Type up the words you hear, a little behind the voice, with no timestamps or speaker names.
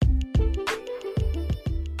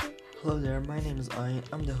Hello there, my name is Ayan.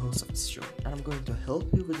 I'm the host of this show, and I'm going to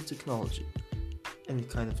help you with the technology. Any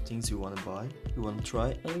kind of things you want to buy, you want to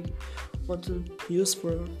try, and you want to use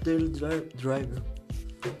for a daily driver.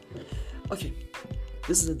 Okay,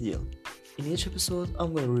 this is the deal. In each episode,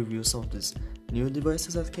 I'm going to review some of these new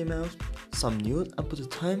devices that came out, some new, and put the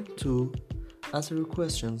time to answer your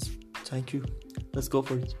questions. Thank you. Let's go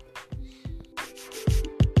for it.